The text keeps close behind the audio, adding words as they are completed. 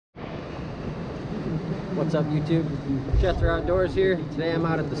What's up, YouTube? Jethro Outdoors here. Today I'm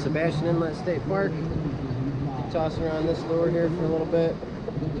out at the Sebastian Inlet State Park. Tossing around this lure here for a little bit.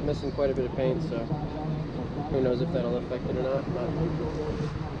 It's missing quite a bit of paint, so who knows if that'll affect it or not. But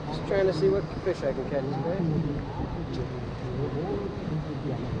just trying to see what fish I can catch today.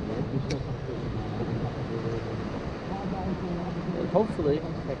 And hopefully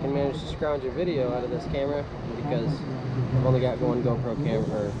I can manage to scrounge a video out of this camera because I've only got one GoPro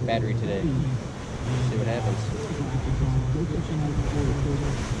camera or battery today. See what happens.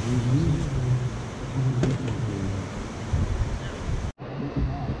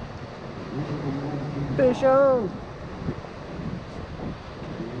 Fish on!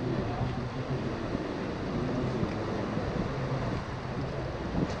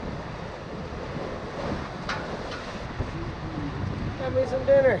 Got me some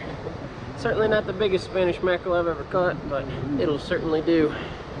dinner. Certainly not the biggest Spanish mackerel I've ever caught, but it'll certainly do.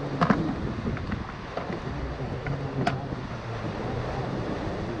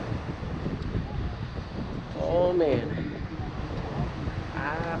 Oh man,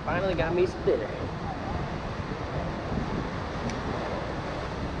 I finally got me some dinner.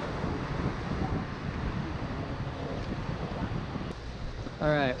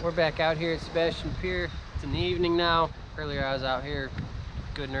 Alright, we're back out here at Sebastian Pier. It's in the evening now. Earlier I was out here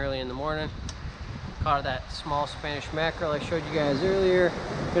good and early in the morning. Caught that small Spanish mackerel I showed you guys earlier.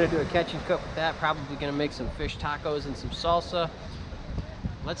 Gonna do a catch and cook with that. Probably gonna make some fish tacos and some salsa.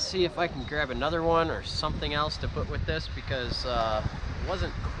 Let's see if I can grab another one or something else to put with this because it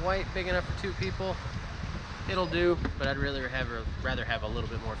wasn't quite big enough for two people. It'll do, but I'd rather have a little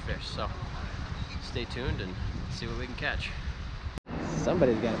bit more fish. So stay tuned and see what we can catch.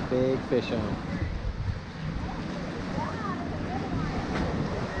 Somebody's got a big fish on.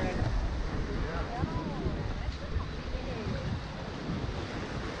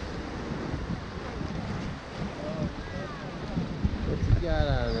 What's he got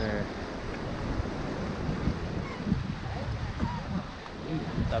on there?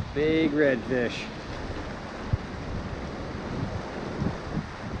 It's a big redfish.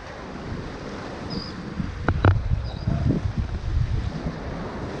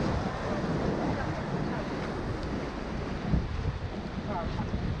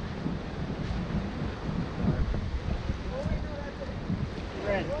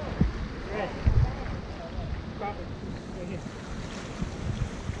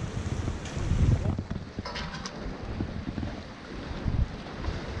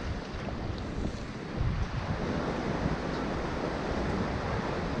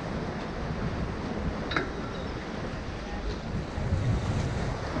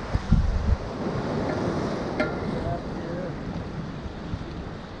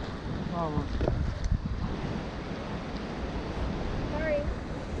 Sorry.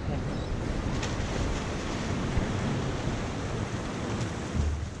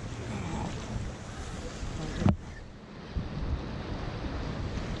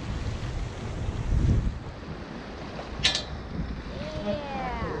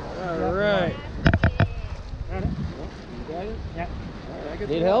 All right. Got it? You got it? Yeah. All right,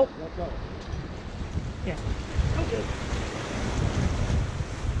 Need help? Let's go. Yeah. Okay.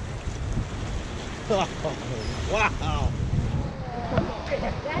 Wow.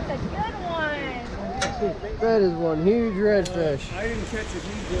 That's a good one. That is one huge redfish. I didn't catch it.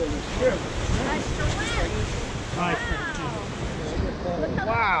 He's doing it. Sure. That's Nice.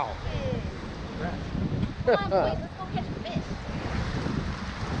 Wow. Come on, boys, let's go catch a fish.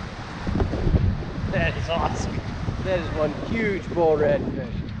 That is awesome. That is one huge bull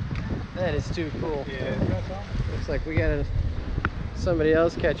redfish. That is too cool. Yeah. Looks like we got somebody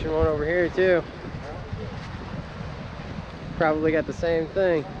else catching one over here too. Probably got the same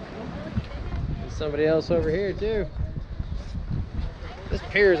thing. There's somebody else over here too. This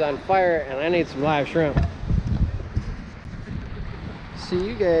pier is on fire and I need some live shrimp. See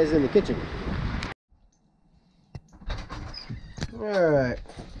you guys in the kitchen. Alright,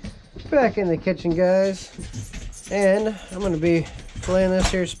 back in the kitchen, guys, and I'm going to be filleting this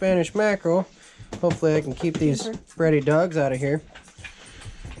here Spanish mackerel. Hopefully I can keep these bready dogs out of here.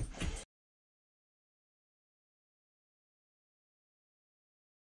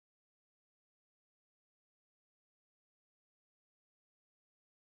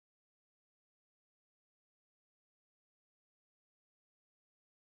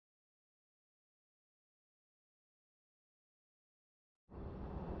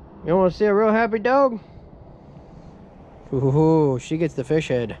 You want to see a real happy dog? Ooh, she gets the fish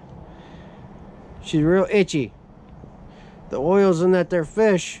head. She's real itchy. The oils in that there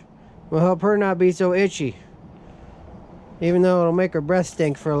fish will help her not be so itchy. Even though it'll make her breath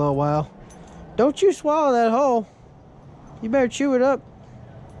stink for a little while. Don't you swallow that whole. You better chew it up.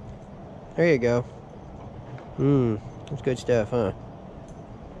 There you go. That's good stuff, huh?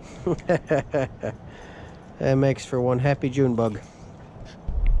 That makes for one happy June bug.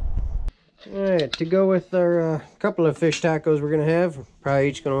 Alright, to go with our couple of fish tacos we're going to have, probably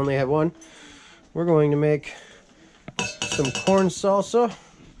each going to only have one, we're going to make some corn salsa.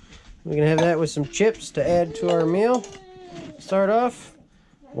 We're going to have that with some chips to add to our meal. Start off,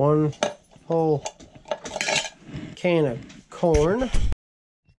 one whole can of corn.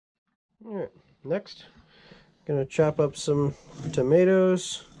 Alright, next, going to chop up some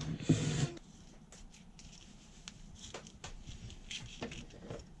tomatoes.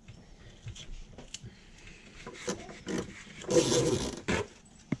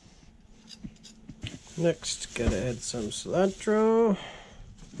 Next, gotta add some cilantro.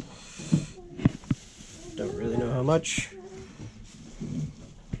 Don't really know how much.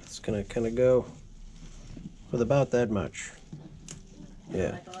 It's gonna kind of go with about that much.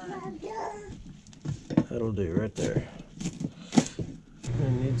 Yeah. That'll do right there. I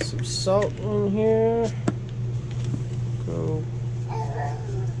need some salt in here. Go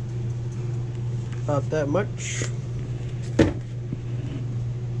about that much.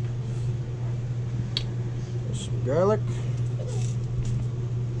 Some garlic.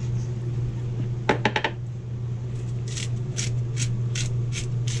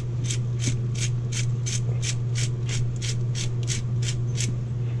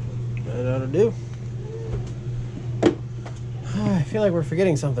 That ought to do. I feel like we're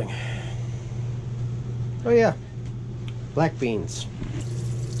forgetting something. Oh yeah, black beans.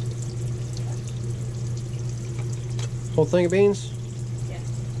 Whole thing of beans? Yeah.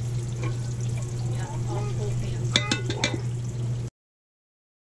 Yeah, all whole pans.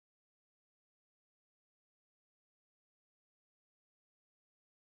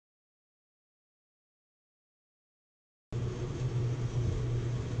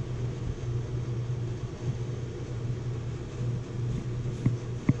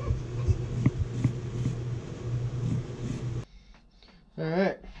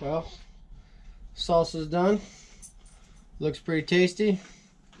 Alright, well, salsa's done. Looks pretty tasty.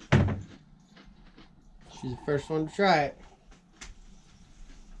 She's the first one to try it.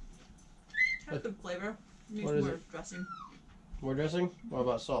 Has good flavor. Needs What is more it? dressing. More dressing? What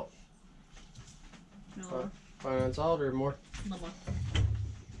about salt? No, Fine on salt or more? no more.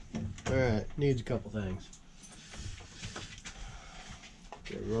 Alright, needs a couple things.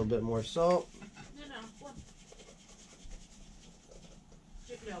 Get a little bit more salt. No. What?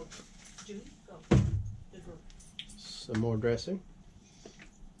 No. June, go. Good girl. Some more dressing.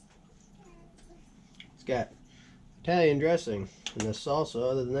 It's got Italian dressing in this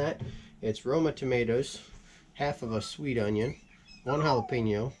salsa. Other than that, it's Roma tomatoes, half of a sweet onion, one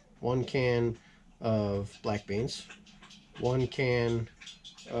jalapeno, one can of black beans, one can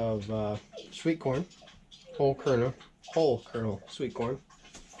of sweet corn, whole kernel sweet corn,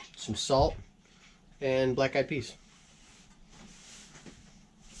 some salt, and black eyed peas.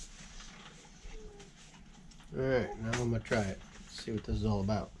 Alright, now I'm going to try it. See what this is all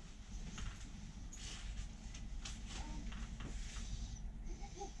about.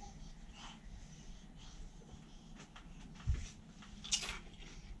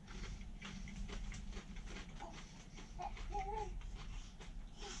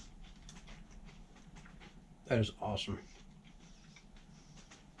 That is awesome.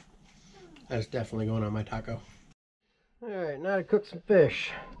 That is definitely going on my taco. Alright, now to cook some fish.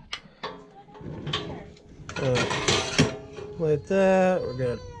 Like that, we're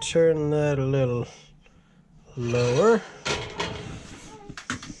going to turn that a little lower.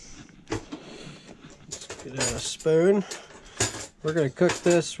 Let's get out a spoon. We're going to cook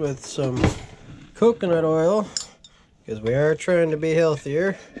this with some coconut oil because we are trying to be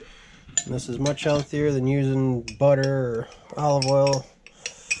healthier. And this is much healthier than using butter or olive oil.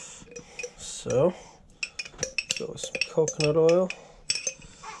 So, go with some coconut oil.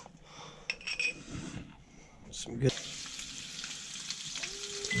 Some good.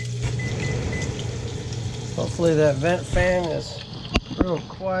 Hopefully that vent fan is real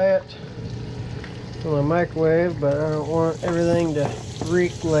quiet on the microwave, but I don't want everything to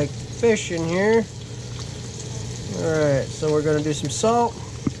reek like fish in here. Alright, so we're going to do some salt,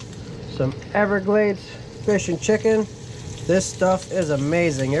 some Everglades fish and chicken. This stuff is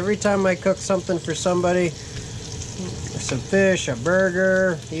amazing. Every time I cook something for somebody, some fish, a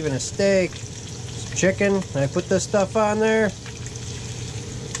burger, even a steak, some chicken, and I put this stuff on there,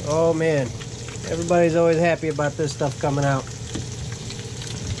 oh man, everybody's always happy about this stuff coming out.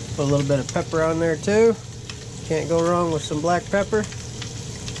 Put a little bit of pepper on there too. Can't go wrong with some black pepper.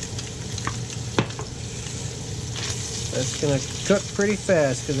 That's gonna cook pretty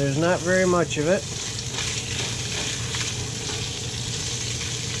fast because there's not very much of it.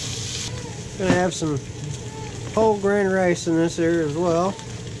 Gonna have some whole grain rice in this area as well.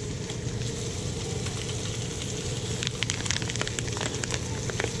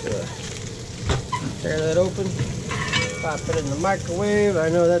 Tear that open, pop it in the microwave. I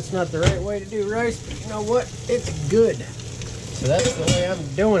know that's not the right way to do rice, but you know what? It's good. So that's the way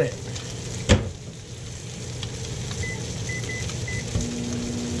I'm doing it.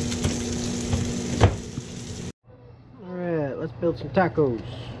 Alright, let's build some tacos.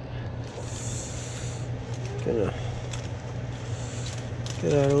 Gonna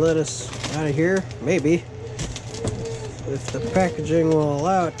get our lettuce out of here, maybe. If the packaging will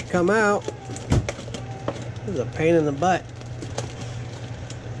allow it to come out. This is a pain in the butt.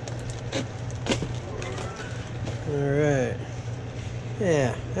 Alright.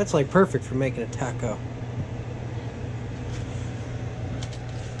 Yeah, that's like perfect for making a taco.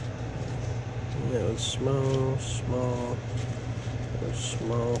 That one's small, small, that one's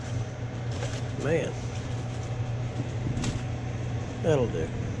small. Man. That'll do.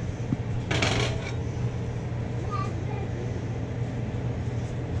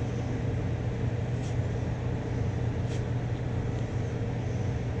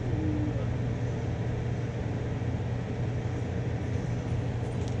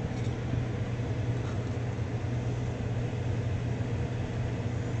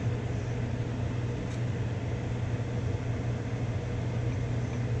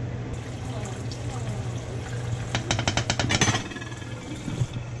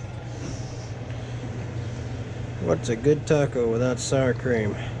 What's a good taco without sour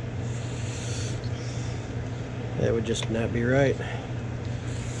cream? That would just not be right.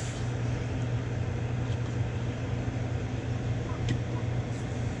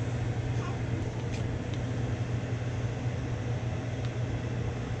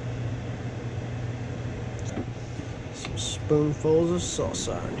 Some spoonfuls of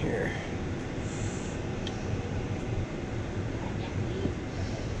salsa in here.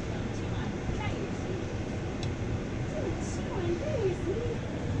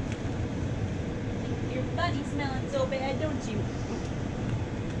 Buddy smelling so bad, don't you?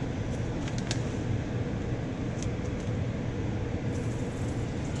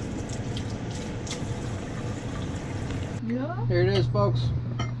 Yeah. Here it is, folks.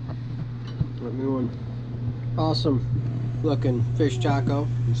 Let me one awesome looking fish taco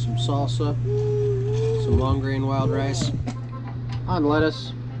and some salsa, some long grain wild rice on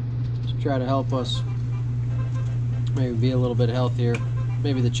lettuce to try to help us maybe be a little bit healthier.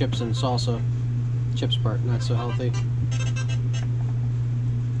 Maybe the chips and salsa. Chips part not so healthy.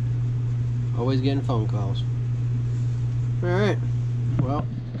 Always getting phone calls. Alright, well,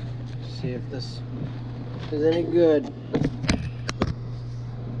 see if this is any good. I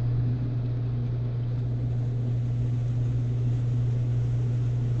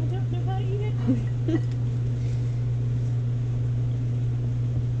don't know how to eat it.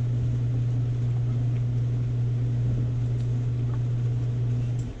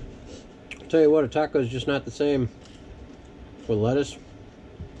 Tell you what, a taco is just not the same with lettuce.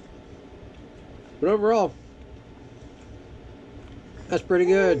 But overall, that's pretty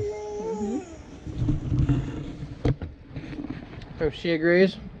good. Oh, she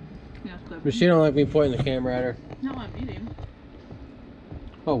agrees? Yeah, it's good. But she don't like me pointing the camera at her. No, I'm eating.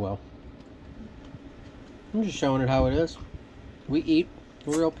 Oh well. I'm just showing it how it is. We eat.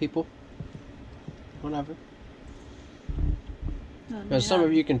 We're real people. Whatever. As some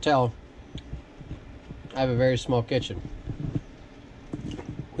of you can tell, I have a very small kitchen.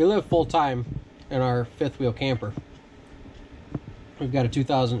 We live full time in our fifth wheel camper. We've got a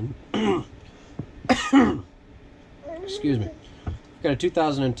 2000 excuse me. We've got a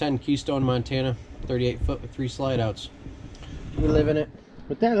 2010 Keystone, Montana, 38 foot with 3 slide outs. We live in it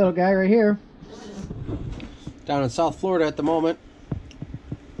with that little guy right here. Down in South Florida at the moment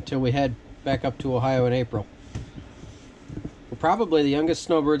until we head back up to Ohio in April. We're probably the youngest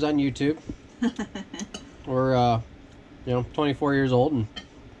snowbirds on YouTube. We're, 24 years old and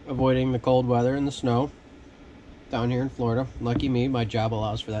avoiding the cold weather and the snow down here in Florida. Lucky me, my job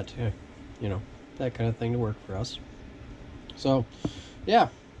allows for that to, that kind of thing to work for us. So, yeah,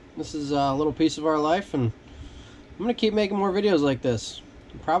 this is a little piece of our life, and I'm going to keep making more videos like this.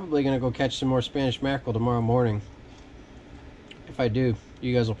 I'm probably going to go catch some more Spanish mackerel tomorrow morning. If I do,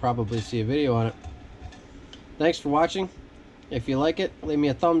 you guys will probably see a video on it. Thanks for watching. If you like it, leave me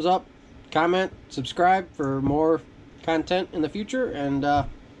a thumbs up, comment, subscribe for more content in the future, and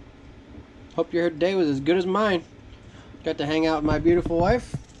hope your day was as good as mine. Got to hang out with my beautiful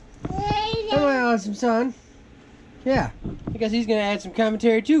wife and my awesome son. Yeah, I guess he's gonna add some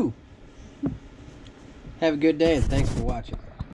commentary too. Have a good day and thanks for watching.